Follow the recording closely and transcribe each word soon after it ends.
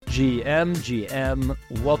GM.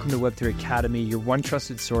 Welcome to Web3 Academy, your one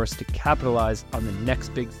trusted source to capitalize on the next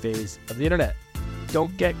big phase of the internet.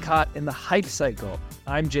 Don't get caught in the hype cycle.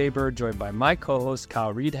 I'm Jay Bird, joined by my co-host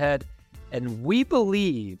Kyle Reedhead, and we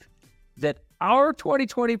believe that our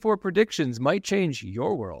 2024 predictions might change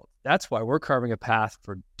your world. That's why we're carving a path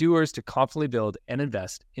for doers to confidently build and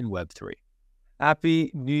invest in Web3.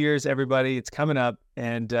 Happy New Year's, everybody. It's coming up,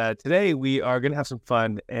 and today we are going to have some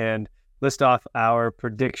fun and list off our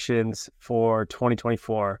predictions for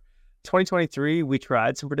 2024. 2023, we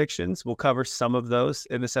tried some predictions. We'll cover some of those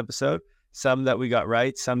in this episode. Some that we got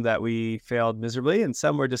right, some that we failed miserably, and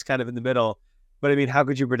some were just kind of in the middle. But I mean, how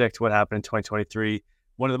could you predict what happened in 2023?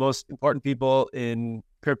 One of the most important people in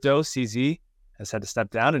crypto, CZ, has had to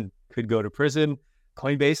step down and could go to prison.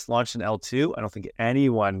 Coinbase launched an L2. I don't think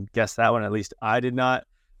anyone guessed that one. At least I did not.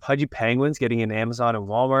 Pudgy Penguins getting in Amazon and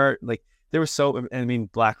Walmart. Like, there was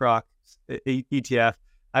BlackRock ETF.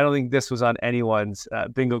 I don't think this was on anyone's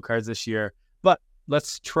bingo cards this year, but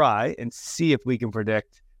let's try and see if we can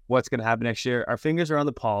predict what's going to happen next year. Our fingers are on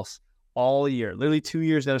the pulse all year, literally 2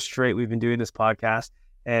 years now straight. We've been doing this podcast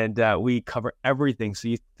and we cover everything. So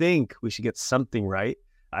you think we should get something right.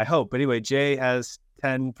 I hope. But anyway, Jay has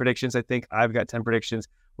 10 predictions. I think I've got 10 predictions.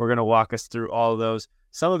 We're going to walk us through all of those.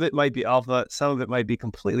 Some of it might be alpha. Some of it might be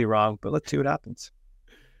completely wrong, but let's see what happens.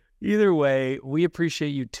 Either way, we appreciate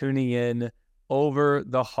you tuning in over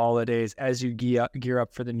the holidays as you gear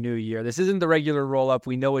up for the new year. This isn't the regular roll-up.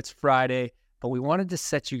 We know it's Friday, but we wanted to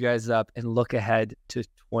set you guys up and look ahead to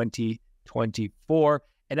 2024.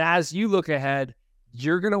 And as you look ahead,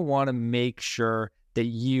 you're going to want to make sure that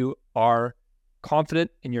you are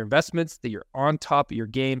confident in your investments, that you're on top of your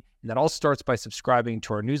game. And that all starts by subscribing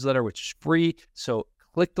to our newsletter, which is free. So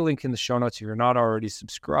click the link in the show notes if you're not already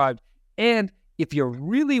subscribed. And if you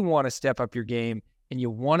really want to step up your game and you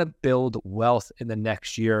want to build wealth in the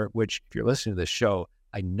next year, which if you're listening to this show,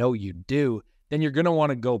 I know you do, then you're going to want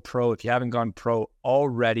to go pro if you haven't gone pro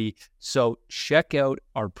already. So check out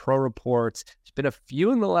our pro reports. There's been a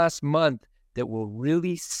few in the last month that will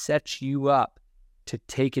really set you up to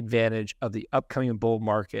take advantage of the upcoming bull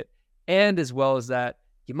market. And as well as that,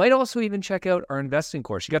 you might also even check out our investing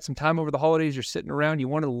course. You got some time over the holidays, you're sitting around, you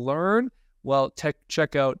want to learn? Well,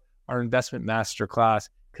 check out our investment masterclass,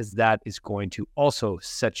 because that is going to also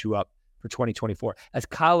set you up for 2024. As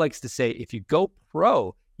Kyle likes to say, if you go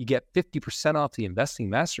pro, you get 50% off the investing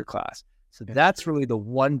masterclass. So that's really the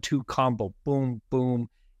 1-2 combo. Boom, boom,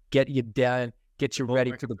 get you done, get you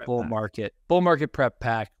ready for the bull market. Bull market prep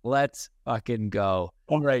pack. Let's fucking go.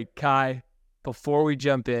 All right, Kai, before we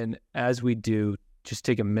jump in, as we do, just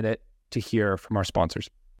take a minute to hear from our sponsors.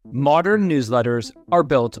 Modern newsletters are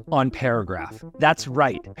built on Paragraph. That's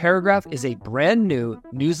right. Paragraph is a brand new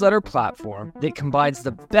newsletter platform that combines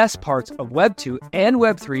the best parts of Web 2 and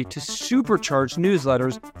Web 3 to supercharge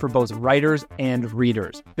newsletters for both writers and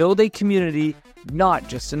readers. Build a community, not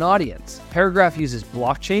just an audience. Paragraph uses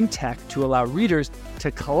blockchain tech to allow readers to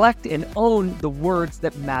collect and own the words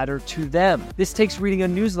that matter to them. This takes reading a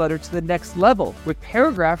newsletter to the next level. With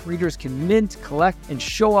Paragraph, readers can mint, collect, and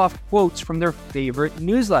show off quotes from their favorite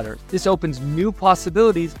newsletters. This opens new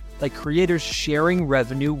possibilities like creators sharing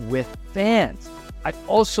revenue with fans. I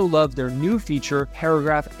also love their new feature,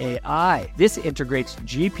 Paragraph AI. This integrates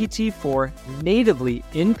GPT-4 natively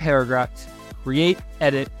in Paragraph to create,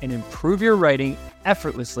 edit, and improve your writing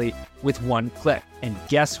effortlessly with one click. And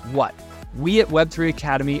guess what? We at Web3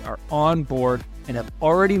 Academy are on board and have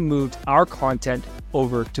already moved our content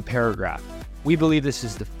over to Paragraph. We believe this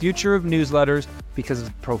is the future of newsletters because of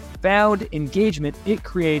the profound engagement it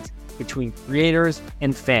creates between creators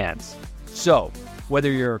and fans. So,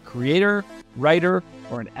 whether you're a creator, writer,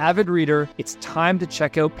 or an avid reader, it's time to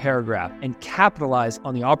check out Paragraph and capitalize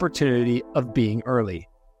on the opportunity of being early.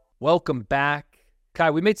 Welcome back.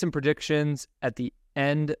 Kai, we made some predictions at the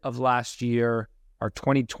end of last year, our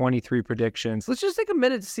 2023 predictions. Let's just take a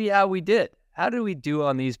minute to see how we did. How did we do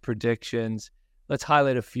on these predictions? Let's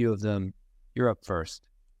highlight a few of them. You're up first.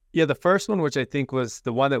 Yeah, the first one, which I think was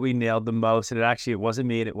the one that we nailed the most, and it wasn't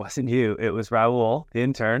me and it wasn't you. It was Raul, the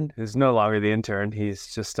intern, who's no longer the intern.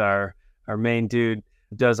 He's just our main dude,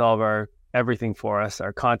 does all of our everything for us,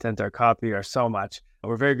 our content, our copy, our so much.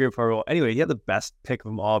 We're very grateful for Raul. Anyway, he had the best pick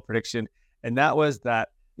of them all prediction, and that was that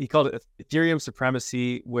he called it Ethereum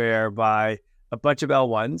supremacy, whereby a bunch of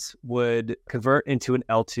L1s would convert into an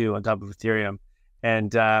L2 on top of Ethereum.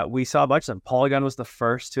 And we saw a bunch of them. Polygon was the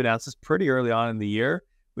first to announce this pretty early on in the year.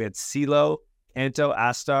 We had CeeLo, Anto,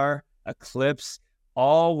 Astar, Eclipse,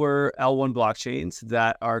 all were L1 blockchains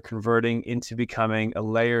that are converting into becoming a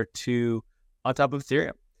layer 2 on top of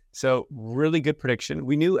Ethereum. So really good prediction.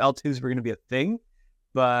 We knew L2s were going to be a thing,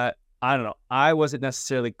 but I don't know. I wasn't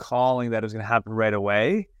necessarily calling that it was going to happen right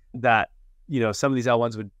away, that, some of these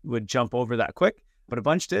L1s would jump over that quick, but a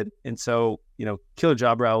bunch did. And so, killer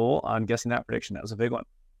job, Raul, on guessing that prediction. That was a big one.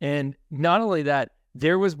 And not only that,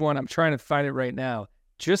 there was one, I'm trying to find it right now.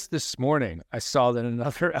 Just this morning, I saw that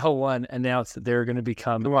another L1 announced that they're going to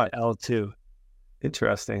become L2.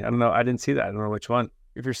 Interesting. I don't know. I didn't see that. I don't know which one.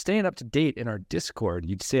 If you're staying up to date in our Discord,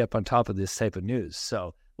 you'd stay up on top of this type of news.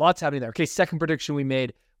 So lots happening there. Okay, second prediction we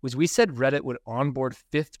made was we said Reddit would onboard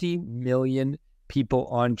 50 million people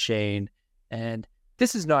on chain, and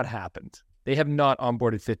this has not happened. They have not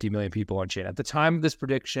onboarded 50 million people on chain. At the time of this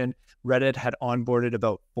prediction, Reddit had onboarded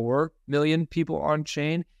about 4 million people on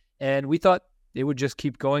chain, and we thought it would just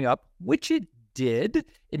keep going up, which it did.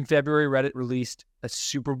 In February, Reddit released a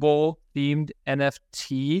Super Bowl themed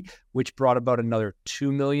NFT, which brought about another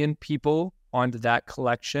 2 million people onto that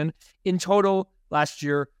collection. In total, last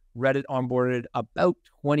year, Reddit onboarded about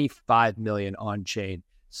 25 million on chain.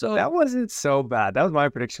 So that wasn't so bad. That was my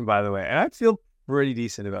prediction, by the way. And I feel pretty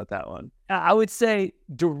decent about that one. I would say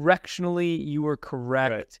directionally, you were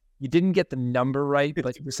correct. Right. You didn't get the number right,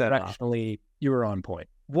 but directionally, you were on point.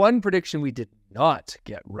 One prediction we did not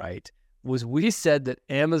get right was we said that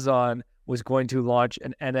Amazon was going to launch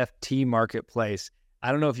an NFT marketplace.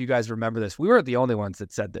 I don't know if you guys remember this. We weren't the only ones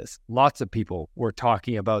that said this. Lots of people were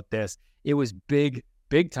talking about this. It was big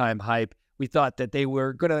time hype. We thought that they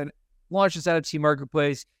were going to launch this NFT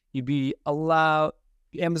marketplace.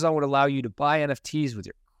 Amazon would allow you to buy NFTs with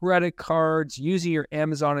your credit cards, using your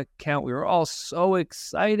Amazon account. We were all so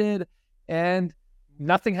excited, and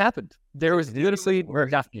nothing happened. There was literally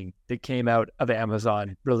nothing that came out of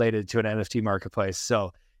Amazon related to an NFT marketplace.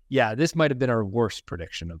 So yeah, this might have been our worst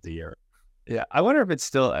prediction of the year. Yeah, I wonder if it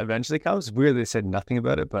still eventually comes. It's weird they said nothing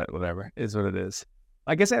about it, but whatever, it is what it is.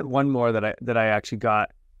 I guess I had one more that I actually got,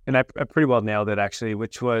 and I pretty well nailed it actually,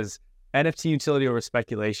 which was NFT utility over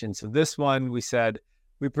speculation. So this one,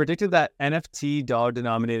 we predicted that NFT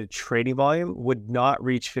dollar-denominated trading volume would not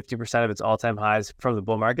reach 50% of its all-time highs from the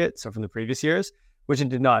bull market, so from the previous years, which it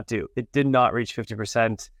did not do. It did not reach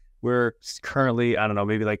 50%. We're currently, I don't know,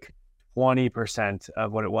 maybe like 20%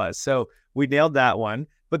 of what it was. So we nailed that one,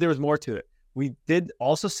 but there was more to it. We did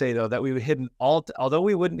also say, though, that we would hit although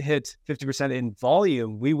we wouldn't hit 50% in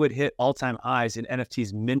volume, we would hit all-time highs in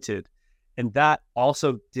NFTs minted. And that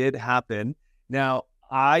also did happen. Now,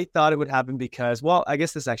 I thought it would happen because, well, I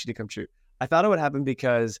guess this actually did come true. I thought it would happen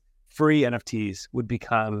because free NFTs would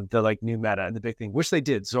become the new meta and the big thing, which they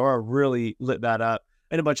did. Zora really lit that up,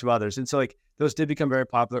 and a bunch of others. And so those did become very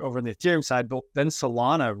popular over on the Ethereum side, but then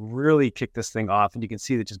Solana really kicked this thing off, and you can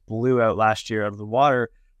see that just blew out last year out of the water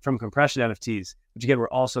from compression NFTs, which again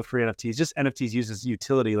were also free NFTs. Just NFTs used as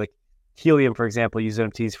utility, like Helium, for example, uses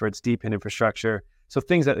NFTs for its deep in infrastructure. So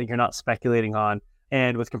things that you're not speculating on.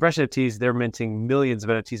 And with compression NFTs, they're minting millions of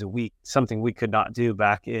NFTs a week, something we could not do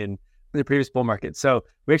back in the previous bull market. So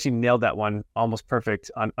we actually nailed that one almost perfect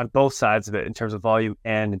on both sides of it in terms of volume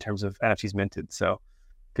and in terms of NFTs minted. So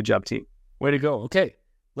good job, team. Way to go. Okay,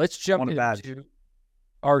 let's jump into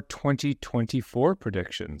our 2024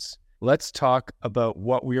 predictions. Let's talk about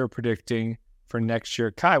what we are predicting for next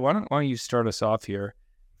year. Kai, why don't you start us off here?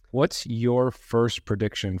 What's your first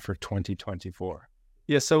prediction for 2024?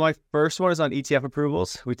 Yeah, so my first one is on ETF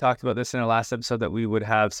approvals. We talked about this in our last episode that we would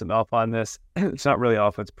have some alpha on this. It's not really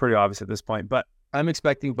alpha, it's pretty obvious at this point, but I'm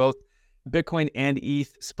expecting both Bitcoin and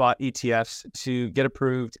ETH spot ETFs to get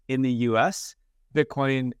approved in the US.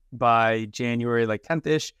 Bitcoin by January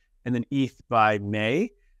 10th-ish, and then ETH by May,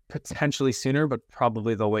 potentially sooner, but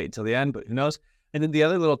probably they'll wait until the end, but who knows? And then the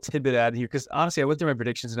other little tidbit out here, because honestly, I went through my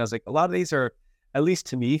predictions and I was like, a lot of these are, at least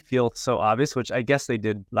to me, feel so obvious, which I guess they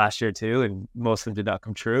did last year too, and most of them did not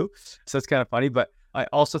come true. So it's kind of funny, but I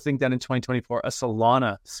also think that in 2024, a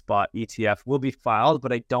Solana spot ETF will be filed,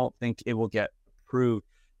 but I don't think it will get approved.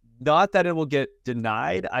 Not that it will get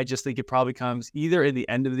denied. I just think it probably comes either in the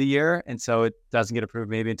end of the year, and so it doesn't get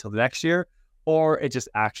approved maybe until the next year, or it just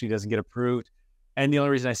actually doesn't get approved. And the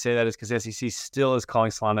only reason I say that is because the SEC still is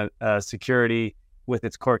calling Solana security with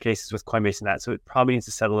its court cases with Coinbase and that. So it probably needs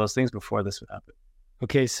to settle those things before this would happen.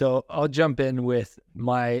 Okay, so I'll jump in with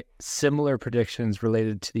my similar predictions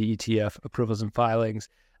related to the ETF approvals and filings.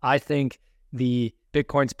 I think the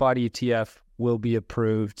Bitcoin spot ETF will be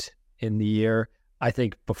approved in the year. I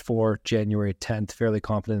think before January 10th, fairly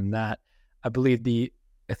confident in that. I believe the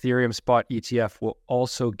Ethereum spot ETF will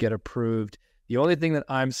also get approved. The only thing that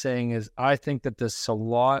I'm saying is I think that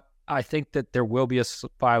there will be a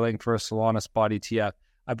filing for a Solana spot ETF.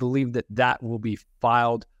 I believe that will be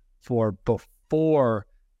filed for before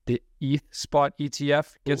the ETH spot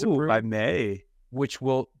ETF gets approved by May, which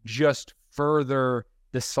will just further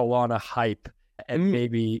the Solana hype and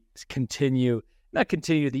maybe not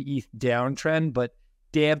continue the ETH downtrend, but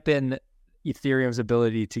dampen Ethereum's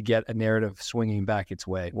ability to get a narrative swinging back its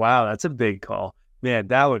way. Wow, that's a big call. Man,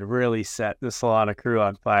 that would really set the Solana crew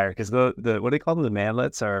on fire, because the what do they call them? The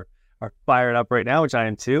manlets are fired up right now, which I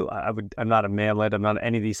am too. I'm not a manlet. I'm not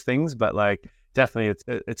any of these things, but like definitely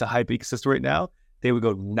it's a hype ecosystem right now. They would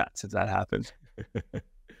go nuts if that happened.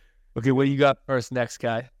 Okay, what do you got first, next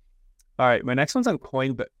guy? All right, my next one's on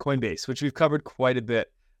Coinbase, which we've covered quite a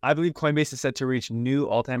bit. I believe Coinbase is set to reach new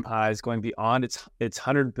all-time highs, going beyond its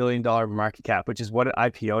 $100 billion market cap, which is what it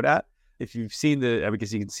IPO'd at. If you've seen I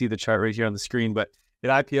guess you can see the chart right here on the screen, but it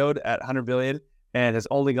IPO'd at 100 billion and has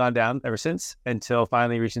only gone down ever since, until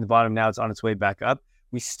finally reaching the bottom. Now it's on its way back up.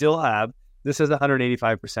 We still have, this is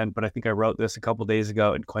 185%, but I think I wrote this a couple days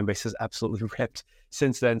ago, and Coinbase has absolutely ripped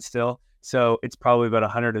since then still. So it's probably about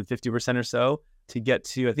 150% or so to get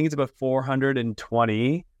to, I think it's about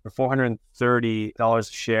 $420 or $430 a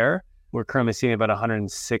share. We're currently seeing about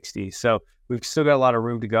 160. So we've still got a lot of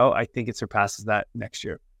room to go. I think it surpasses that next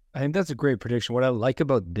year. I think that's a great prediction. What I like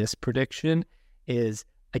about this prediction is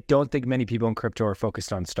I don't think many people in crypto are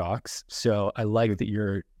focused on stocks. So I like that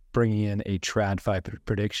you're bringing in a TradFi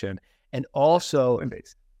prediction. And also,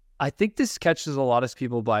 Coinbase. I think this catches a lot of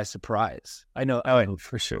people by surprise. I know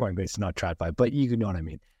for sure. Coinbase is not TradFi, but you know what I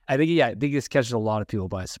mean. I think this catches a lot of people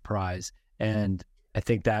by surprise. And I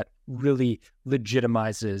think that really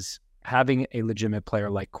legitimizes having a legitimate player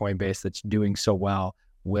like Coinbase that's doing so well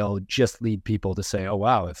will just lead people to say, oh,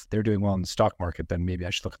 wow, if they're doing well in the stock market, then maybe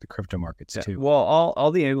I should look at the crypto markets too. Well,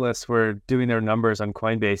 all the analysts were doing their numbers on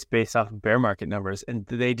Coinbase based off of bear market numbers, and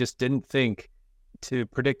they just didn't think to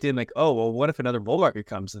predict in like, oh, well, what if another bull market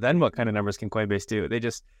comes? Then what kind of numbers can Coinbase do? They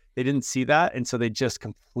didn't see that, and so they just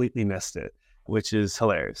completely missed it, which is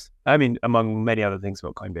hilarious. I mean, among many other things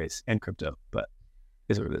about Coinbase and crypto, but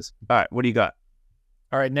is what it is. All right, what do you got?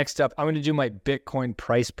 All right, next up, I'm going to do my Bitcoin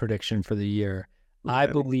price prediction for the year. Okay. I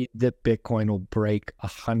believe that Bitcoin will break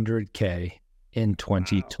 100K in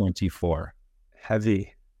 2024. Wow.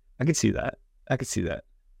 Heavy. I could see that. I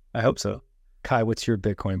hope so. Kai, what's your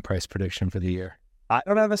Bitcoin price prediction for the year? I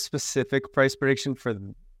don't have a specific price prediction for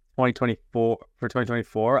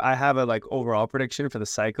 2024. I have a overall prediction for the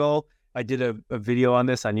cycle. I did a video on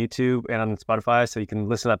this on YouTube and on Spotify, so you can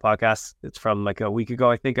listen to that podcast. It's from a week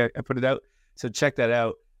ago, I think I put it out. So check that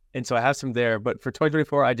out. And so I have some there. But for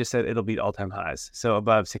 2024, I just said it'll beat all-time highs, so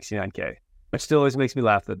above 69K. Which still always makes me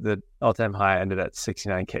laugh that the all-time high ended at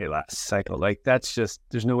 69K last cycle. That's just,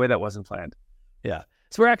 there's no way that wasn't planned. Yeah.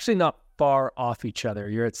 So we're actually not far off each other.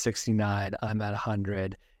 You're at 69. I'm at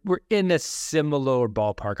 100. We're in a similar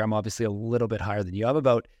ballpark. I'm obviously a little bit higher than you. I'm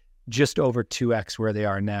about just over 2x where they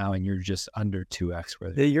are now, and you're just under 2x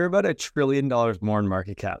where they are. You're about $1 trillion more in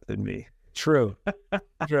market cap than me. True.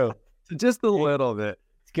 So just a little bit.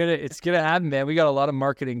 It's gonna happen, man. We got a lot of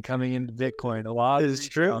marketing coming into Bitcoin. A lot. It's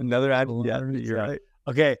true. Another ad. Yeah, you're right.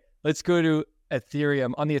 Okay, let's go to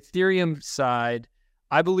Ethereum. On the Ethereum side,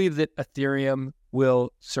 I believe that Ethereum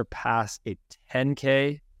will surpass a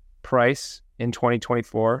 10K price in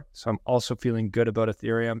 2024. So I'm also feeling good about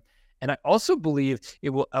Ethereum. And I also believe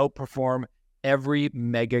it will outperform every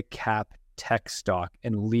mega cap tech stock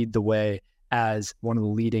and lead the way as one of the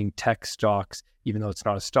leading tech stocks. Even though it's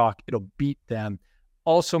not a stock, it'll beat them.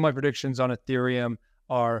 Also, my predictions on Ethereum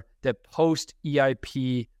are that post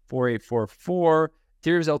EIP 4844,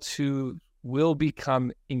 Ethereum's L2 will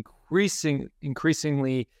become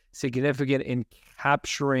increasingly significant in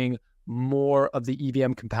capturing more of the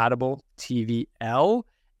EVM compatible TVL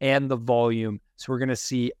and the volume. So we're going to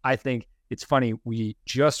see, I think it's funny, we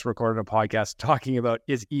just recorded a podcast talking about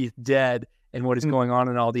is ETH dead and what is going on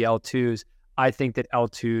in all the L2s. I think that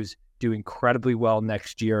L2s do incredibly well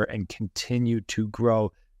next year and continue to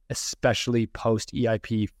grow, especially post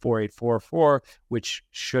EIP 4844, which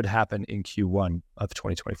should happen in Q1 of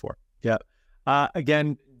 2024. Yeah.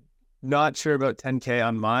 Again, not sure about 10K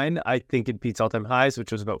on mine. I think it beats all-time highs,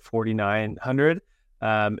 which was about 4,900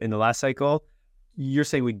 in the last cycle. You're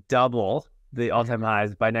saying we double the all-time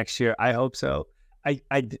highs by next year. I hope so. I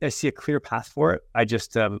see a clear path for it. I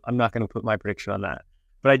just, I'm not going to put my prediction on that.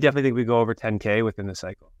 But I definitely think we go over 10K within the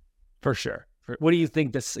cycle. For sure. What do you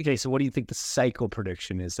think so what do you think the cycle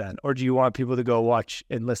prediction is then? Or do you want people to go watch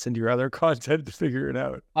and listen to your other content to figure it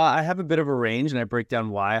out? I have a bit of a range, and I break down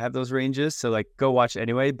why I have those ranges. So go watch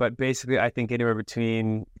anyway. But basically, I think anywhere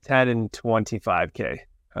between 10 and 25K.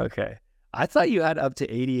 Okay. I thought you had up to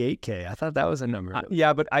 88K. I thought that was a number.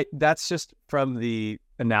 Yeah, but that's just from the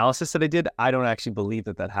analysis that I did. I don't actually believe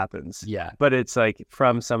that happens. Yeah. But it's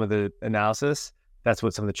from some of the analysis, that's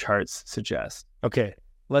what some of the charts suggest. Okay.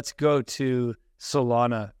 Let's go to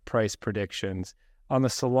Solana price predictions. On the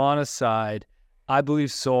Solana side, I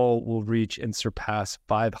believe Sol will reach and surpass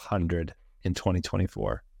 500 in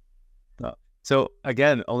 2024. So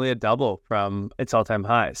again, only a double from its all-time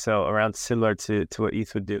high. So around similar to what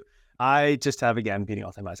ETH would do. I just have, again, beating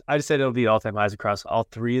all-time highs. I just said it'll beat all-time highs across all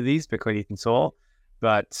three of these, Bitcoin, ETH, and Sol.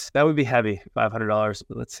 But that would be heavy, $500.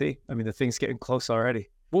 But let's see. I mean, the thing's getting close already.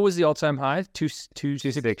 What was the all-time high?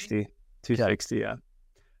 260. 260, yeah.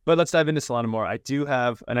 But let's dive into Solana more. I do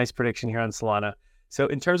have a nice prediction here on Solana. So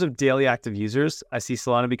in terms of daily active users, I see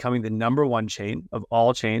Solana becoming the #1 chain of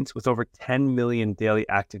all chains with over 10 million daily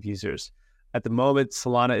active users. At the moment,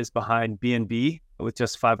 Solana is behind BNB with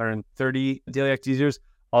just 530 daily active users,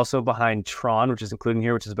 also behind Tron, which is included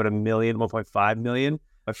here, which is about 1.5 million.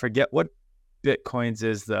 I forget what Bitcoins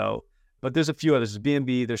is though, but there's a few others. There's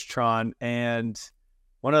BNB, there's Tron, and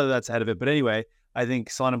one other that's ahead of it. But anyway, I think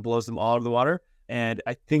Solana blows them all out of the water. And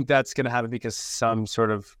I think that's going to happen because some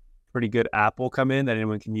sort of pretty good app will come in that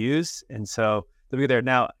anyone can use. And so they'll be there.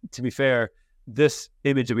 Now, to be fair, this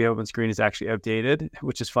image that we have on screen is actually outdated,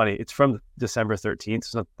 which is funny. It's from December 13th. So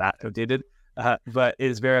it's not that outdated, but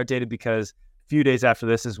it is very outdated because a few days after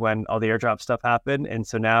this is when all the airdrop stuff happened. And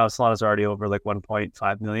so now Solana's already over like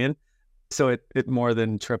 1.5 million. So it more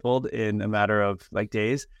than tripled in a matter of like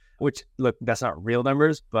days, which, look, that's not real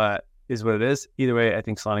numbers, but is what it is. Either way, I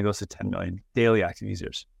think Solana goes to 10 million daily active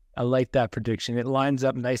users. I like that prediction. It lines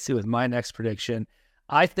up nicely with my next prediction.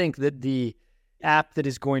 I think that the app that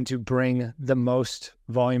is going to bring the most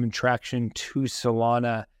volume and traction to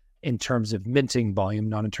Solana in terms of minting volume,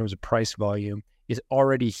 not in terms of price volume, is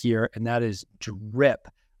already here, and that is Drip.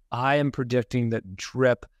 I am predicting that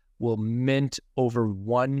Drip will mint over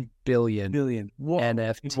 1 billion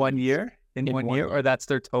NFTs. In 1 year? In one year? Or that's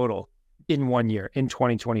their total? In 1 year, in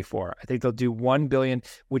 2024. I think they'll do 1 billion,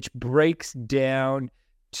 which breaks down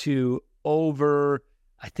to over,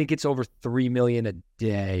 I think it's over 3 million a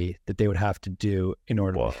day that they would have to do in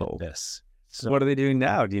order to hit this. So what are they doing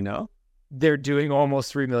now? Do you know? They're doing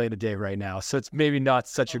almost 3 million a day right now. So it's maybe not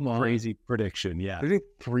such a crazy prediction. Yeah. They're doing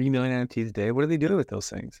 3 million NFTs a day. What are they doing with those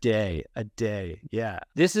things? A day. Yeah.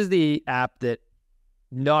 This is the app that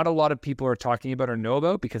not a lot of people are talking about or know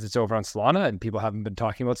about because it's over on Solana, and people haven't been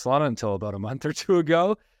talking about Solana until about a month or two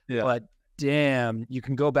ago. Yeah. But damn, you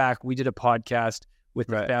can go back. We did a podcast with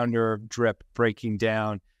the founder of Drip breaking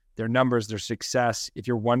down their numbers, their success. If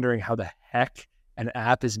you're wondering how the heck an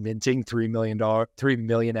app is minting $3 million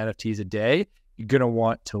NFTs a day, you're going to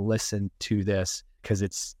want to listen to this because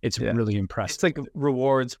it's really impressive. It's like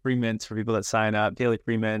rewards, free mints for people that sign up, daily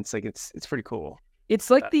free mints. Like it's pretty cool. It's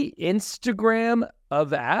like the Instagram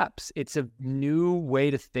of apps. It's a new way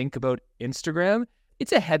to think about Instagram.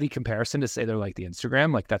 It's a heavy comparison to say they're like the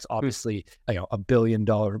Instagram. Like that's obviously a billion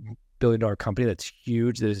dollar company that's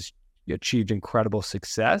huge, that has achieved incredible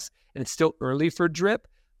success. And it's still early for Drip,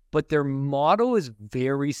 but their model is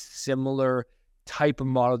very similar type of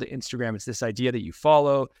model to Instagram. It's this idea that you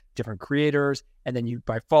follow different creators, and then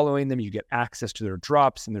by following them, you get access to their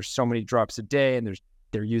drops, and there's so many drops a day, and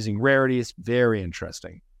they're using rarities. Very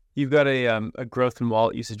interesting. You've got a growth in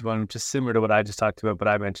wallet usage one, which is similar to what I just talked about, but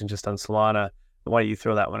I mentioned just on Solana. Why don't you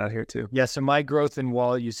throw that one out here too? Yeah, so my growth in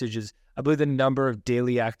wallet usage is, I believe the number of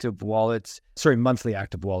monthly active wallets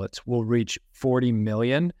will reach 40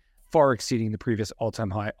 million, far exceeding the previous all-time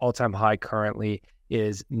high. All-time high currently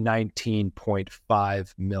is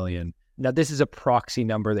 19.5 million. Now, this is a proxy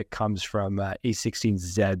number that comes from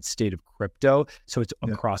A16Z State of Crypto. So it's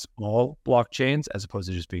across all blockchains as opposed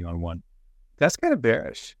to just being on one. That's kind of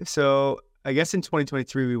bearish. So I guess in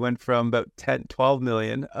 2023, we went from about 12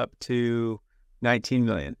 million up to 19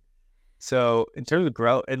 million. So in terms of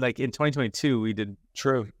growth, and like in 2022, we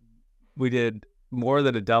did more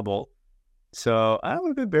than a double. So I would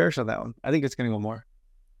have been bearish on that one. I think it's going to go more.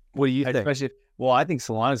 What do you think? I think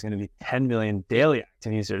Solana is going to be 10 million daily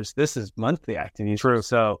active users. This is monthly active users. True.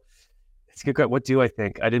 So it's good. What do I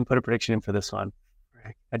think? I didn't put a prediction in for this one.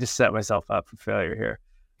 I just set myself up for failure here.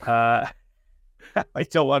 I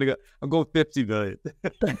don't want to go. I'll go 50 million.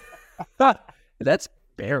 That's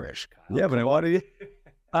bearish. Kyle. Yeah, but I wanted.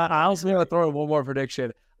 I also want to throw in one more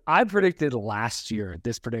prediction. I predicted last year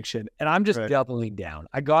this prediction, and I'm just doubling down.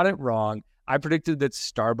 I got it wrong. I predicted that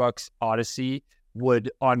Starbucks Odyssey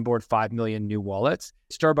would onboard 5 million new wallets.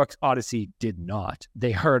 Starbucks Odyssey did not.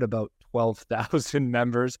 They heard about 12,000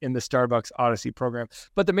 members in the Starbucks Odyssey program.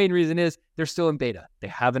 But the main reason is they're still in beta. They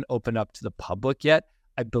haven't opened up to the public yet.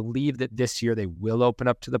 I believe that this year they will open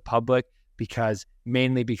up to the public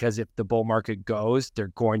mainly because if the bull market goes, they're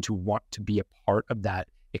going to want to be a part of that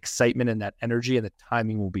excitement and that energy, and the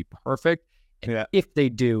timing will be perfect. And if they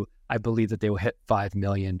do, I believe that they will hit 5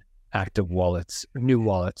 million active wallets, new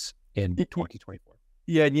wallets in 2024.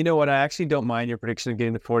 Yeah, and you know what? I actually don't mind your prediction of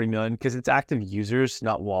getting to 40 million because it's active users,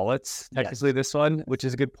 not wallets. Technically, Yes. this one, which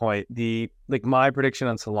is a good point. My prediction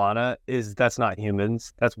on Solana is that's not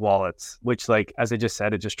humans, that's wallets. Which, like as I just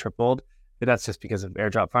said, it just tripled. But that's just because of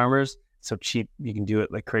airdrop farmers. So cheap, you can do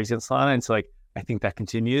it like crazy on Solana, and so like I think that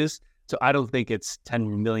continues. So I don't think it's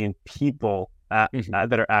 10 million people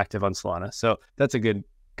that are active on Solana. So that's a good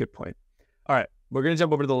point. All right. We're going to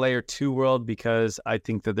jump over to the layer 2 world because I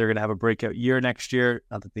think that they're going to have a breakout year next year.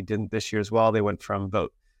 Not that they didn't this year as well. They went from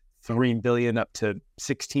about 3 billion up to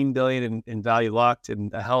 16 billion in value locked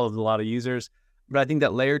and a hell of a lot of users. But I think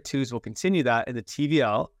that layer 2s will continue that, and the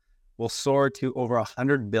TVL will soar to over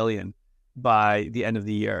 100 billion by the end of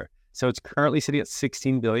the year. So it's currently sitting at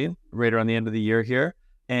 16 billion right around the end of the year here.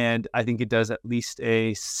 And I think it does at least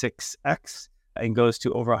a 6x and goes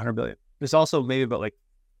to over 100 billion. There's also maybe about like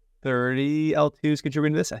 30 L2s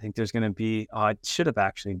contributing to this. I think there's going to be, I should have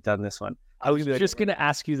actually done this one. I was just going to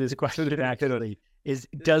ask you this question actually,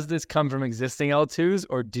 does this come from existing L2s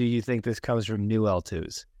or do you think this comes from new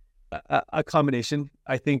L2s? A combination.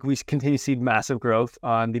 I think we continue to see massive growth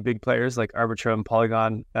on the big players like Arbitrum,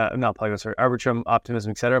 Polygon, Arbitrum,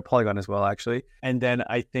 Optimism, etc. Polygon as well, actually. And then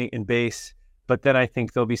I think in Base, but then I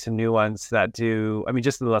think there'll be some new ones that do,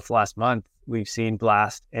 just in the last month, we've seen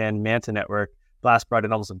Blast and Manta Network. Blast brought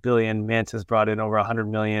in almost $1 billion. Manta's brought in over 100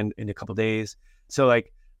 million in a couple of days. So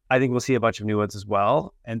like, I think we'll see a bunch of new ones as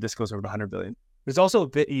well. And this goes over to 100 billion. It's also a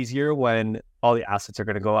bit easier when all the assets are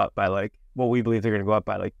going to go up by like, what we believe they're going to go up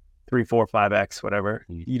by like 3, 4, 5x, whatever.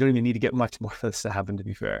 You don't even need to get much more for this to happen, to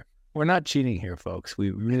be fair. We're not cheating here, folks. We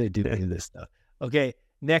really do this stuff. Okay,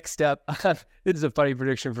 next up, this is a funny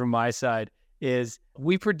prediction from my side, is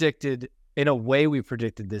we predicted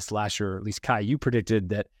this last year, or at least Kai, you predicted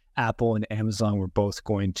that Apple and Amazon were both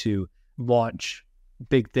going to launch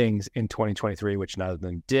big things in 2023, which none of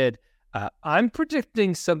them did. I'm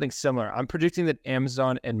predicting something similar. I'm predicting that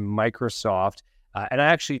Amazon and Microsoft, and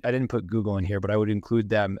I didn't put Google in here, but I would include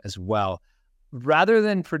them as well. Rather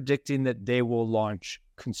than predicting that they will launch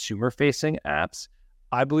consumer-facing apps,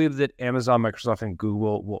 I believe that Amazon, Microsoft, and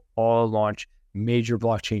Google will all launch major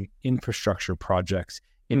blockchain infrastructure projects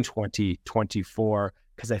in 2024,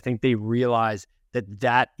 because I think they realize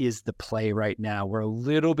that is the play right now. We're a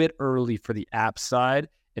little bit early for the app side,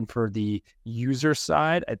 and for the user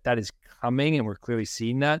side, that is coming, and we're clearly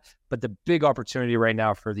seeing that. But the big opportunity right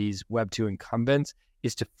now for these Web2 incumbents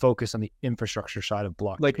is to focus on the infrastructure side of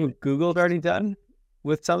blockchain. Like what Google's already done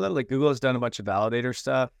with some of them? Like Google has done a bunch of validator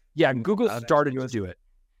stuff. Yeah, Google started to do it.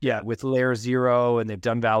 Yeah, with Layer 0, and they've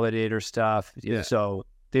done validator stuff. Yeah. So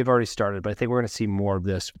they've already started, but I think we're going to see more of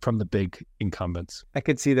this from the big incumbents. I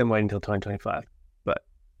could see them waiting until 2025, but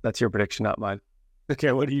that's your prediction, not mine.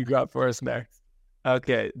 Okay, what do you got for us next?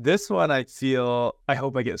 Okay, this one I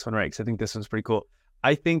hope I get this one right because I think this one's pretty cool.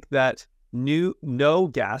 I think that no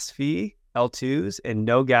gas fee L2s and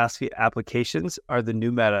no gas fee applications are the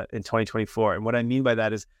new meta in 2024. And what I mean by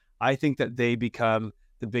that is I think that they become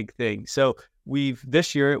the big thing. So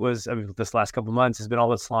this year this last couple of months has been all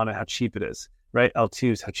about Solana, how cheap it is, right?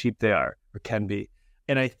 L2s, how cheap they are or can be.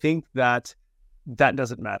 And I think that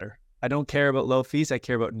doesn't matter. I don't care about low fees. I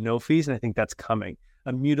care about no fees. And I think that's coming.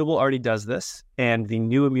 Immutable already does this, and the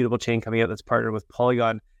new Immutable chain coming out that's partnered with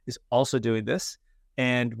Polygon is also doing this.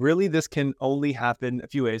 And really, this can only happen a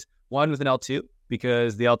few ways. One, with an L2,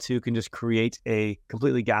 because the L2 can just create a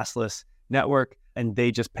completely gasless network, and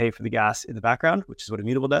they just pay for the gas in the background, which is what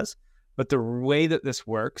Immutable does. But the way that this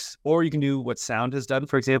works, or you can do what Sound has done,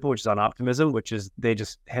 for example, which is on Optimism, which is they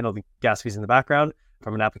just handle the gas fees in the background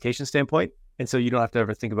from an application standpoint. And so you don't have to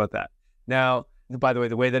ever think about that. Now, by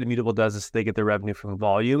the way that Immutable does is they get their revenue from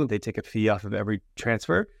volume. They take a fee off of every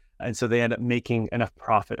transfer. And so they end up making enough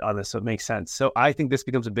profit on this. So it makes sense. So I think this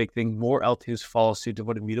becomes a big thing. More L2s follow suit to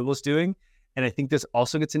what Immutable is doing. And I think this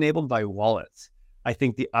also gets enabled by wallets. I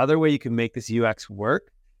think the other way you can make this UX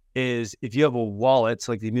work is if you have a wallet,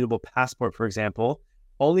 so like the Immutable Passport, for example,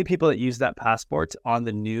 only people that use that passport on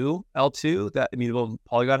the new L2 that Immutable and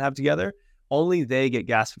Polygon have together, only they get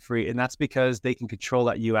gas for free. And that's because they can control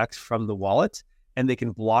that UX from the wallet. And they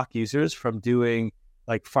can block users from doing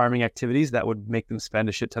like farming activities that would make them spend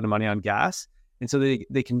a shit ton of money on gas. And so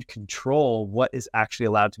they can control what is actually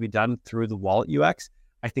allowed to be done through the wallet UX.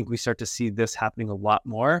 I think we start to see this happening a lot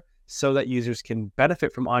more so that users can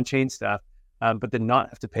benefit from on-chain stuff, but then not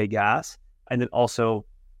have to pay gas. And then also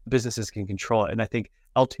businesses can control it. And I think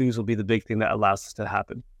L2s will be the big thing that allows this to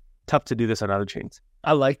happen. Tough to do this on other chains.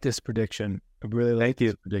 I like this prediction. I really like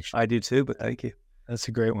this prediction. I do too, but thank you. That's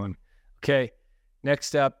a great one. Okay.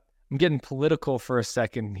 Next up, I'm getting political for a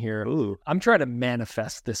second here. Ooh. I'm trying to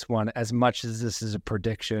manifest this one as much as this is a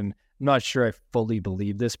prediction. I'm not sure I fully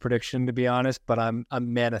believe this prediction, to be honest, but I'm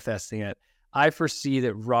manifesting it. I foresee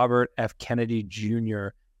that Robert F. Kennedy Jr.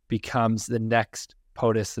 becomes the next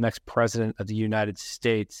POTUS, the next president of the United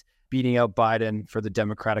States, beating out Biden for the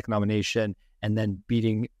Democratic nomination and then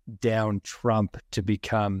beating down Trump to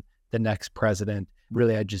become the next president.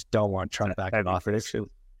 Really, I just don't want Trump back in office.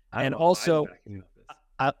 And also,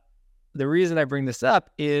 the reason I bring this up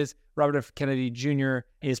is Robert F. Kennedy Jr.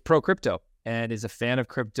 is pro-crypto and is a fan of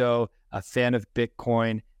crypto, a fan of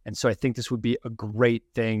Bitcoin. And so I think this would be a great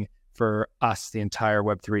thing for us, the entire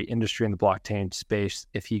Web3 industry and the blockchain space,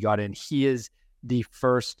 if he got in. He is the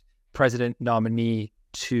first president nominee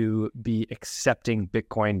to be accepting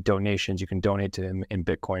Bitcoin donations. You can donate to him in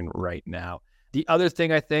Bitcoin right now. The other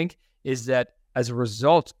thing I think is that as a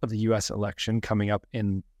result of the US election coming up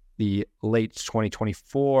in the late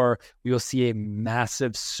 2024, we will see a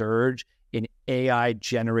massive surge in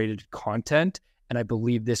AI-generated content. And I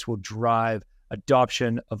believe this will drive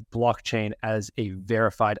adoption of blockchain as a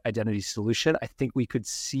verified identity solution. I think we could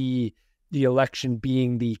see the election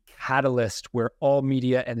being the catalyst where all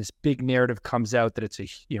media and this big narrative comes out that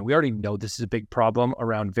we already know this is a big problem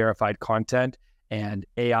around verified content, and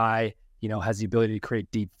AI, has the ability to create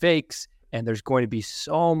deep fakes. And there's going to be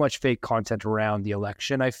so much fake content around the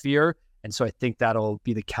election, I fear. And so I think that'll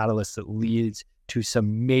be the catalyst that leads to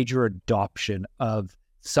some major adoption of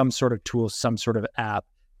some sort of tool, some sort of app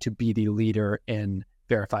to be the leader in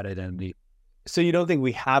verified identity. So you don't think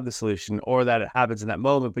we have the solution or that it happens in that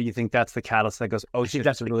moment, but you think that's the catalyst that goes, oh shit,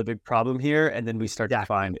 that's a really big problem here. And then we start to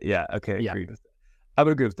find it. Yeah. Okay. Yeah. I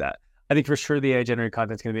would agree with that. I think for sure the AI generated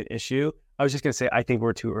content is going to be an issue. I was just going to say, I think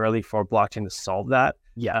we're too early for blockchain to solve that.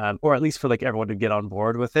 Yeah. Or at least for everyone to get on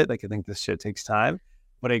board with it. I think this shit takes time,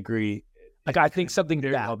 but I agree. I think something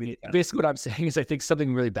bad, basically what I'm saying is I think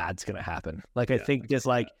something really bad's going to happen. I think just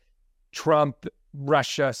Trump,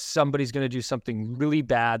 Russia, somebody's going to do something really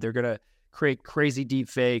bad. They're going to create crazy deep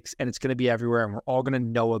fakes and it's going to be everywhere and we're all going to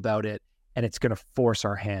know about it. And it's going to force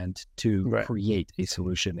our hand to create a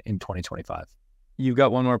solution in 2025. You've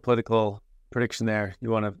got one more political prediction there.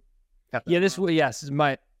 You want to? This is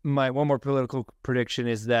my one more political prediction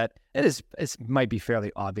is that it might be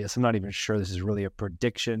fairly obvious. I'm not even sure this is really a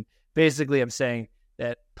prediction. Basically, I'm saying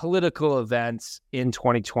that political events in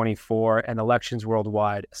 2024 and elections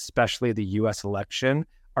worldwide, especially the US election,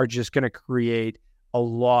 are just going to create a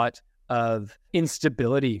lot of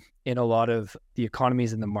instability in a lot of the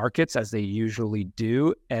economies and the markets, as they usually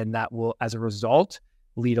do. And that will, as a result,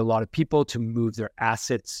 lead a lot of people to move their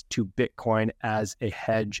assets to Bitcoin as a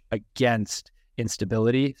hedge against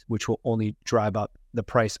instability, which will only drive up the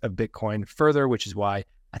price of Bitcoin further, which is why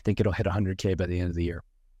I think it'll hit 100K by the end of the year.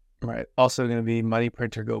 Right. Also going to be money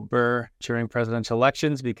printer go burr during presidential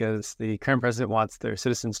elections because the current president wants their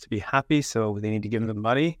citizens to be happy. So they need to give them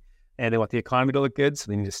money and they want the economy to look good.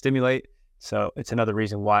 So they need to stimulate. So it's another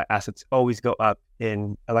reason why assets always go up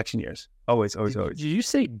in election years. Always. Did you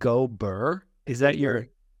say go burr? Is that your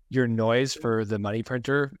noise for the money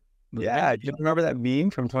printer? Yeah. Do you remember that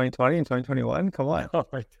meme from 2020 and 2021? Come on. Oh,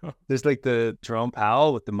 I don't. There's the Jerome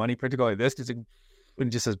Powell with the money printer going like this. It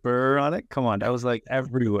just says burr on it. Come on. That was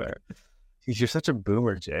everywhere. You're such a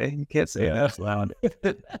boomer, Jay. You can't say that loud.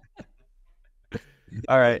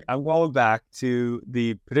 All right. I'm going back to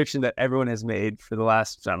the prediction that everyone has made for the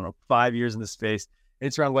last, 5 years in this space.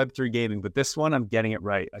 It's around Web3 gaming, but this one, I'm getting it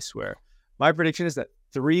right. I swear. My prediction is that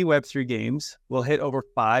 3 Web3 games will hit over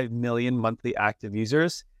 5 million monthly active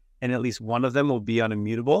users, and at least one of them will be on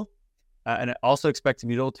Immutable. And I also expect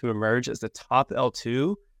Immutable to emerge as the top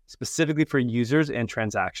L2 specifically for users and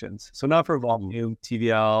transactions. So not for volume,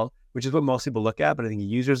 TVL, which is what most people look at, but I think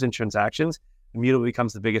users and transactions, Immutable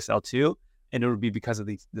becomes the biggest L2, and it would be because of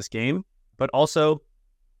this game. But also,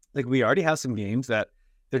 we already have some games that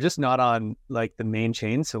they're just not on the main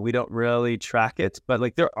chain, so we don't really track it.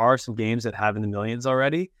 But there are some games that have in the millions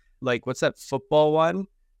already. What's that football one?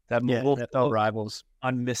 That mobile Rivals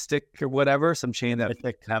on Mystic or whatever, some chain that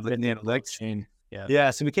have the analytics chain.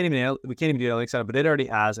 Yeah. So we can't even do analytics on it, but it already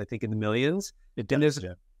has, I think, in the millions. It does, and there's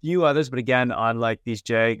a few others, but again, on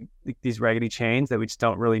these raggedy chains that we just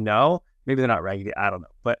don't really know. Maybe they're not raggedy. I don't know,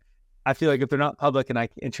 but I feel like if they're not public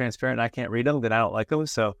and transparent, and I can't read them, then I don't like them.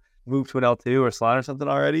 So move to an L2 or Solana or something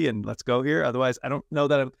already, and let's go here. Otherwise, I don't know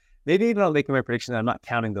that maybe even I'll make my prediction that I'm not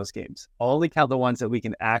counting those games. I'll only count the ones that we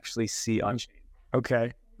can actually see on chain.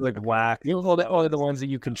 Okay. Whack. You hold only the ones that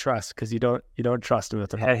you can trust because you don't trust them with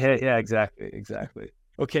them. Yeah, exactly.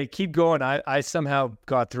 Okay, keep going. I somehow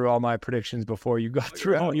got through all my predictions before you got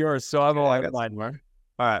through all yours, so I'm all out of line. All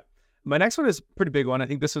right. My next one is a pretty big one. I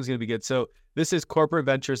think this one's going to be good. So this is corporate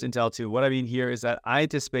ventures into L2. What I mean here is that I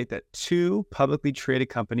anticipate that 2 publicly traded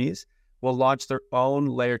companies will launch their own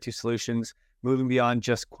layer 2 solutions, moving beyond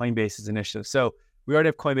just Coinbase's initiative. So we already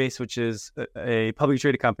have Coinbase, which is a publicly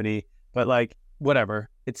traded company, but like whatever,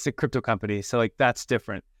 it's a crypto company. So like that's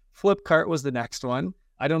different. Flipkart was the next one.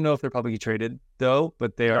 I don't know if they're publicly traded though,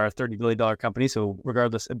 but they are a $30 billion company. So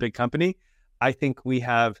regardless, a big company. I think we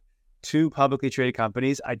have 2 publicly traded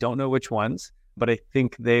companies. I don't know which ones, but I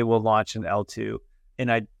think they will launch an L2.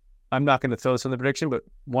 And I'm not going to throw this on the prediction, but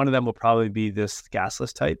one of them will probably be this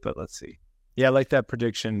gasless type, but let's see. Yeah, I like that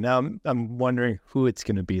prediction. Now I'm wondering who it's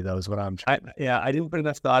going to be, though, is what I'm trying. I didn't put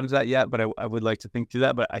enough thought into that yet, but I would like to think through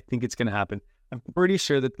that, but I think it's going to happen. I'm pretty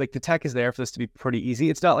sure that like the tech is there for this to be pretty easy.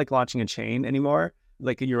 It's not like launching a chain anymore,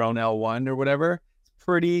 like your own L1 or whatever. It's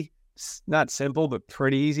pretty, not simple, but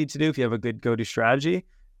pretty easy to do if you have a good go-to strategy.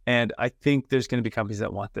 And I think there's going to be companies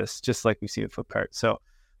that want this, just like we've seen with Flipkart. So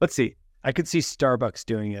let's see. I could see Starbucks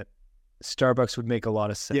doing it. Starbucks would make a lot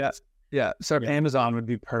of sense. Yeah. So Amazon would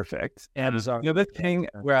be perfect. Amazon. The thing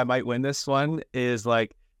where I might win this one is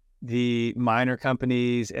like the minor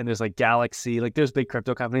companies, and there's like Galaxy, like there's big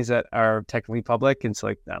crypto companies that are technically public. And so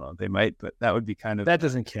like, I don't know, they might, but that would be kind of. That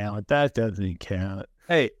doesn't count. That doesn't count.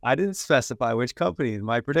 Hey, I didn't specify which company in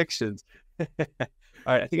my predictions. All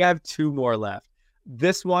right. I think I have 2 more left.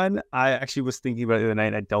 This one, I actually was thinking about it the other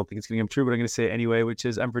night. I don't think it's going to come true, but I'm going to say it anyway, which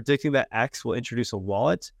is I'm predicting that X will introduce a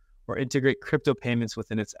wallet or integrate crypto payments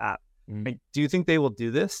within its app. I do think they will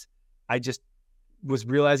do this. I just was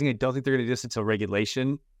realizing I don't think they're going to do this until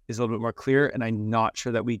regulation is a little bit more clear. And I'm not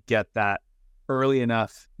sure that we get that early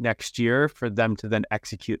enough next year for them to then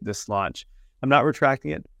execute this launch. I'm not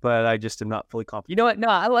retracting it, but I just am not fully confident. You know what? No,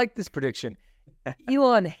 I like this prediction.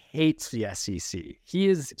 Elon hates the SEC. He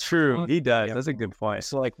is true. He does. That's a good point.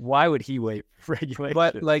 So like, why would he wait for regulation?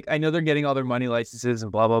 But like, I know they're getting all their money licenses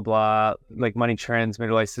and blah, blah, blah, like money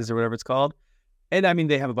transmitter licenses or whatever it's called. And I mean,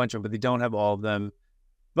 they have a bunch of them, but they don't have all of them.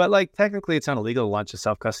 But like, technically it's not illegal to launch a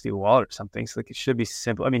self-custody wallet or something. So like, it should be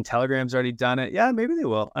simple. I mean, Telegram's already done it. Yeah, maybe they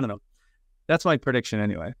will. I don't know. That's my prediction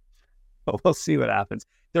anyway. But we'll see what happens.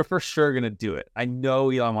 They're for sure going to do it. I know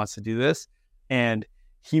Elon wants to do this, and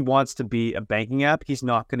he wants to be a banking app. He's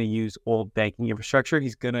not going to use old banking infrastructure.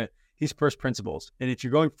 He's first principles. And if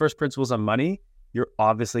you're going first principles on money, you're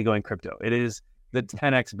obviously going crypto. It is the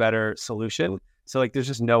 10x better solution. So like, there's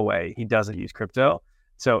just no way he doesn't use crypto.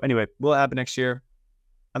 So anyway, will it happen next year?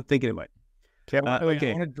 I'm thinking it might.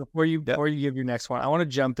 Okay. Before you give your next one, I want to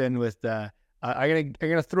jump in with I'm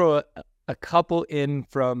gonna throw a couple in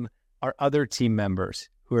from our other team members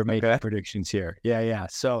who are making predictions here. Yeah.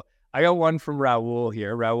 So I got one from Raul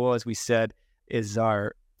here. Raul, as we said, is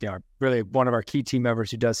our really one of our key team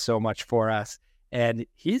members who does so much for us. And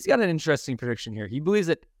he's got an interesting prediction here. He believes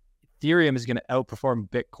that Ethereum is going to outperform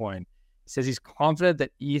Bitcoin. He says he's confident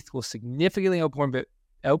that ETH will significantly outperform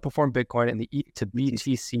Bitcoin, and the ETH to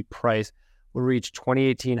BTC price will reach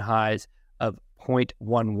 2018 highs of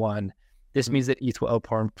 0.11. This means that ETH will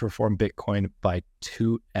outperform Bitcoin by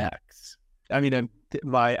 2x. I mean,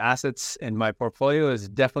 my assets and my portfolio is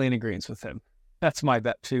definitely in agreement with him. That's my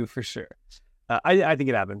bet too, for sure. I think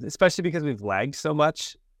it happens, especially because we've lagged so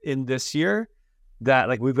much in this year that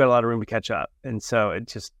like we've got a lot of room to catch up. And so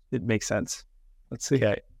it makes sense. Let's see.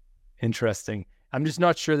 Okay. Interesting. I'm just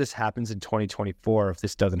not sure this happens in 2024 if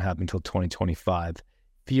this doesn't happen until 2025.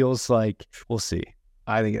 Feels like we'll see.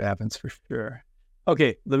 I think it happens for sure.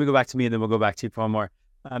 Okay, let me go back to me and then we'll go back to you for one more.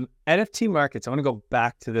 NFT markets, I want to go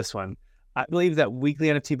back to this one. I believe that weekly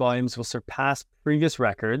NFT volumes will surpass previous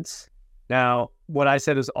records. Now, what I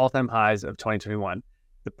said is all-time highs of 2021.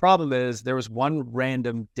 The problem is there was one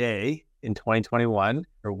random day in 2021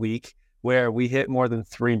 or week where we hit more than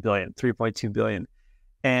 3 billion, 3.2 billion.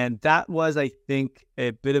 And that was, I think,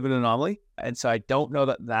 a bit of an anomaly. And so I don't know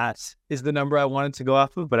that that is the number I wanted to go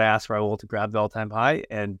off of, but I asked Raul to grab the all-time high,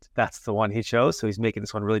 and that's the one he chose. So he's making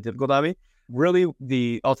this one really difficult on me. Really,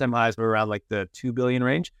 the all-time highs were around like the 2 billion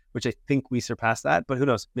range, which I think we surpassed that, but who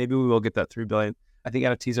knows? Maybe we will get that 3 billion. I think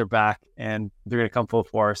NFTs are back and they're going to come full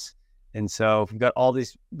force. And so if we've got all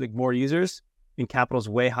these like more users and capital's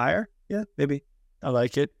way higher, yeah, maybe. I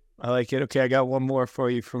like it. Okay, I got one more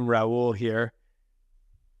for you from Raul here.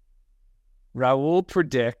 Raul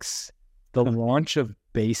predicts the launch of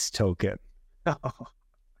Base Token.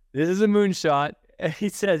 This is a moonshot. He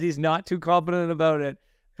says he's not too confident about it,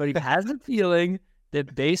 but he has a feeling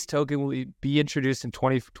that Base Token will be introduced in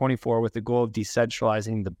 2024 with the goal of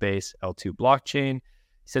decentralizing the Base L2 blockchain. He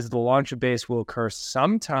says the launch of Base will occur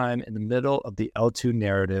sometime in the middle of the L2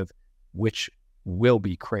 narrative, which will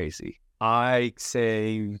be crazy. I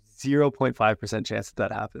say 0.5% chance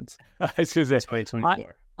that happens. I was going to say,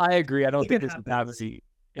 2024. I agree. I don't think this happens. happens.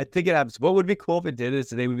 I think it happens. What would be cool if it did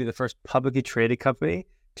is they would be the first publicly traded company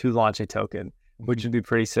to launch a token, which would be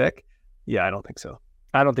pretty sick. Yeah, I don't think so.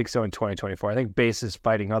 I don't think so in 2024. I think Coinbase is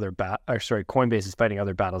fighting other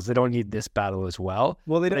battles. They don't need this battle as well.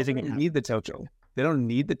 Well, they don't need the token. They don't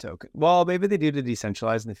need the token. Well, maybe they do to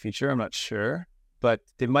decentralize in the future. I'm not sure. But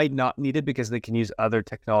they might not need it because they can use other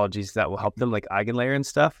technologies that will help them, like Eigenlayer and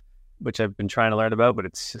stuff, which I've been trying to learn about, but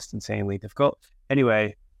it's just insanely difficult.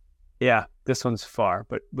 Anyway, yeah, this one's far.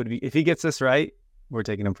 But if he gets this right, we're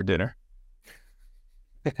taking him for dinner.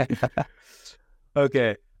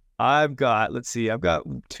 Okay. I've got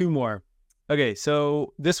two more. Okay,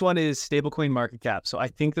 so this one is stablecoin market cap. So I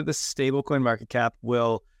think that the stablecoin market cap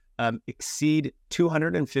will exceed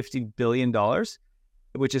 $250 billion,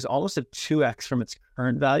 which is almost a 2x from its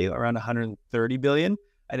current value, around $130 billion,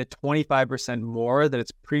 and a 25% more than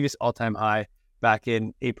its previous all-time high back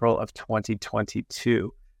in April of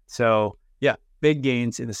 2022. So yeah, big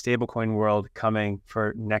gains in the stablecoin world coming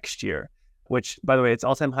for next year, which, by the way, its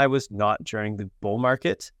all-time high was not during the bull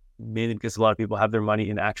market, mainly because a lot of people have their money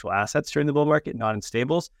in actual assets during the bull market, not in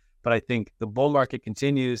stables. But I think the bull market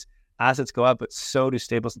continues, assets go up, but so do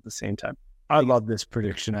stables at the same time. I love this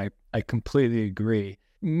prediction. I completely agree.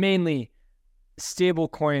 Mainly, stable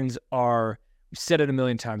coins are, we've said it a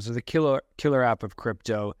million times, they're the killer app of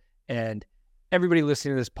crypto. And everybody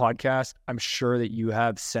listening to this podcast, I'm sure that you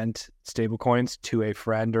have sent stable coins to a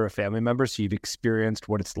friend or a family member. So you've experienced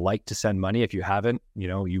what it's like to send money. If you haven't,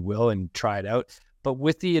 you will, and try it out. But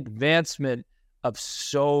with the advancement of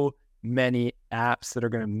so many apps that are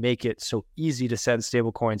going to make it so easy to send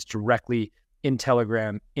stable coins directly in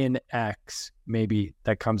Telegram, in X, maybe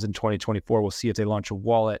that comes in 2024. We'll see if they launch a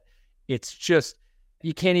wallet. It's just,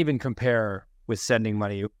 you can't even compare with sending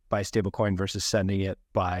money by stablecoin versus sending it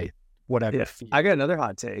by whatever. Yeah. I got another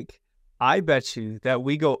hot take. I bet you that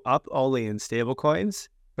we go up only in stablecoins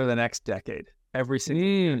for the next decade. Every single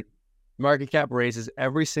year. Market cap raises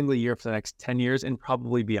every single year for the next 10 years and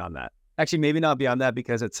probably beyond that. Actually, maybe not beyond that,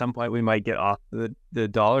 because at some point we might get off the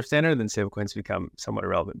dollar standard and then stablecoins become somewhat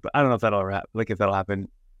irrelevant. But I don't know if that'll happen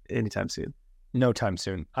anytime soon. No time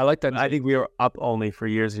soon. I like that. I think we are up only for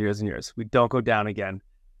years and years and years. We don't go down again.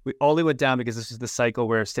 We only went down because this is the cycle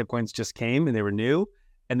where stablecoins just came and they were new.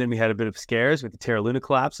 And then we had a bit of scares with the Terra Luna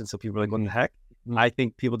collapse. And so people were like, what the heck? Mm-hmm. I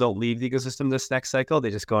think people don't leave the ecosystem this next cycle.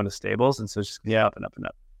 They just go into stables. And so it's just up and up and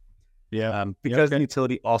up. Yeah. Because the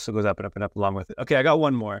utility also goes up and up and up along with it. Okay, I got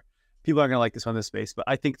one more. People aren't going to like this one in this space, but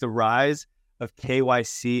I think the rise of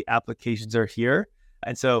KYC applications are here.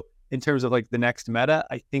 And so in terms of like the next meta,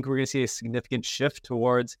 I think we're going to see a significant shift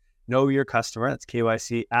towards know your customer, that's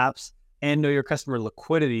KYC apps, and know your customer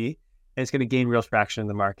liquidity. And it's going to gain real traction in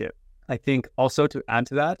the market. I think also, to add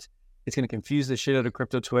to that, it's going to confuse the shit out of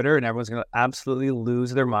crypto Twitter, and everyone's going to absolutely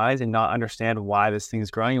lose their minds and not understand why this thing is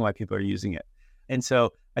growing and why people are using it. And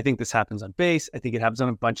so I think this happens on Base. I think it happens on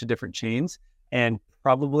a bunch of different chains. And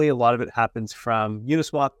probably a lot of it happens from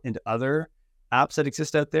Uniswap and other apps that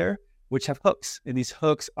exist out there, which have hooks. And these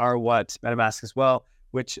hooks are what MetaMask as well,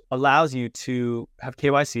 which allows you to have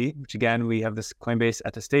KYC, which again, we have this Coinbase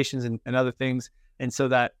attestations and other things. And so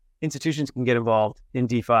that institutions can get involved in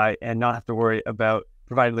DeFi and not have to worry about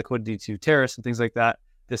providing liquidity to terrorists and things like that.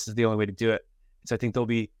 This is the only way to do it. So I think there'll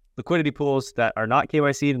be liquidity pools that are not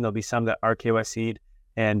KYC'd, and there'll be some that are KYC'd.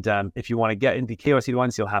 And if you want to get into the KYC'd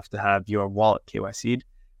ones, you'll have to have your wallet KYC'd.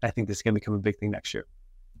 I think this is going to become a big thing next year.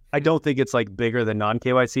 I don't think it's like bigger than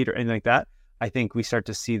non-KYC'd or anything like that. I think we start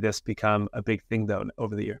to see this become a big thing though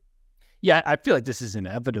over the year. Yeah, I feel like this is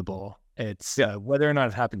inevitable. It's whether or not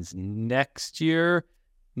it happens next year,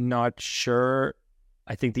 not sure.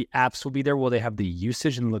 I think the apps will be there. Will they have the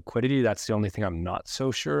usage and liquidity? That's the only thing I'm not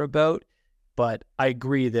so sure about. But I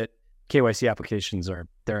agree that KYC applications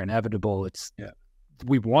they're inevitable.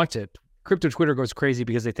 We want it. Crypto Twitter goes crazy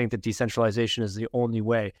because they think that decentralization is the only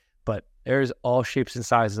way. But there's all shapes and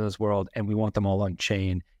sizes in this world, and we want them all on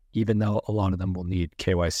chain, even though a lot of them will need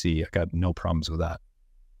KYC. I got no problems with that.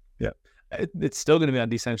 Yeah. It's still going to be on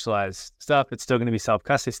decentralized stuff. It's still going to be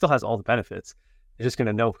self-custody. It still has all the benefits. You're just going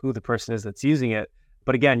to know who the person is that's using it.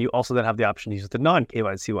 But again, you also then have the option to use the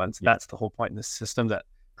non-KYC ones. Yeah. That's the whole point in this system that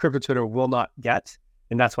crypto Twitter will not get.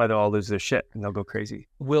 And that's why they'll all lose their shit and they'll go crazy.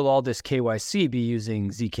 Will all this KYC be using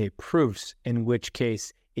ZK proofs, in which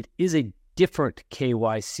case it is a different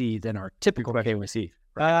KYC than our typical KYC?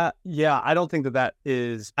 Right? Yeah, I don't think that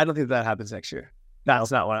happens next year.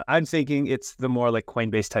 That's not what I'm thinking. It's the more like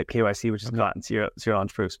Coinbase type KYC, which is not zero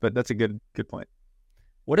launch proofs, but that's a good point.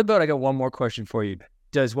 What about, I got one more question for you.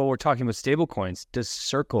 while we're talking about stable coins, does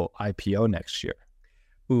Circle IPO next year?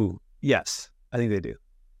 Ooh, yes, I think they do.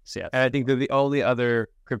 So, yeah. And I think they're the only other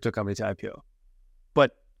crypto company to IPO.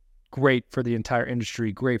 But great for the entire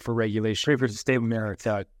industry, great for regulation, Great for stable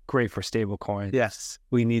America, great for stable coins. Yes,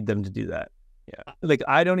 we need them to do that. Yeah. Like,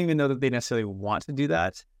 I don't even know that they necessarily want to do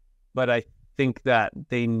that, but I think that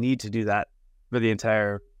they need to do that for the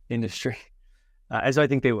entire industry. As I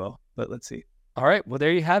think they will, but let's see. All right. Well,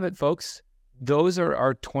 there you have it, folks. Those are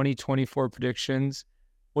our 2024 predictions.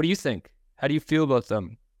 What do you think? How do you feel about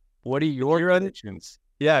them? What are your predictions?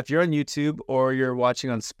 Yeah, if you're on YouTube or you're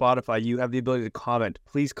watching on Spotify, you have the ability to comment.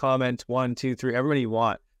 Please comment 1, 2, 3, everybody you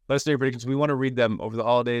want. Let us know your predictions. We want to read them over the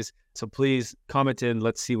holidays. So please comment in.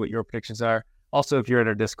 Let's see what your predictions are. Also, if you're in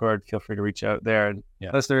our Discord, feel free to reach out there and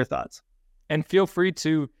let us know your thoughts. And feel free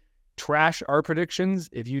to trash our predictions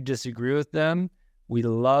if you disagree with them. We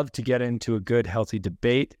love to get into a good, healthy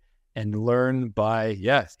debate and learn by,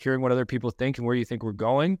 hearing what other people think and where you think we're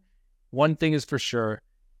going. One thing is for sure,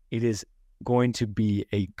 it is going to be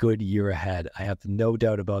a good year ahead. I have no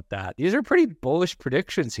doubt about that. These are pretty bullish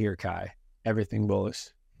predictions here, Kai. Everything bullish.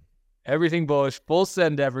 Everything bullish. Full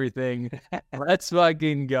send everything. Let's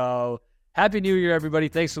fucking go. Happy New Year, everybody.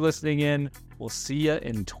 Thanks for listening in. We'll see you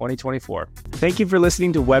in 2024. Thank you for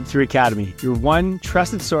listening to Web3 Academy, your one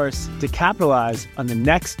trusted source to capitalize on the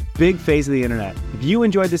next big phase of the internet. If you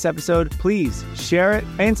enjoyed this episode, please share it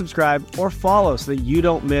and subscribe or follow so that you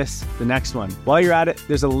don't miss the next one. While you're at it,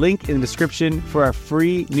 there's a link in the description for our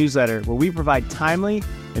free newsletter where we provide timely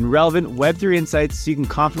and relevant Web3 insights so you can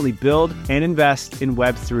confidently build and invest in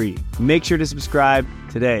Web3. Make sure to subscribe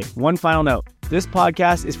today. One final note. This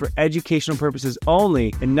podcast is for educational purposes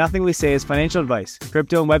only, and nothing we say is financial advice.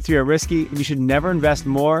 Crypto and Web3 are risky, and you should never invest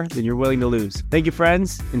more than you're willing to lose. Thank you,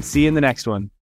 friends, and see you in the next one.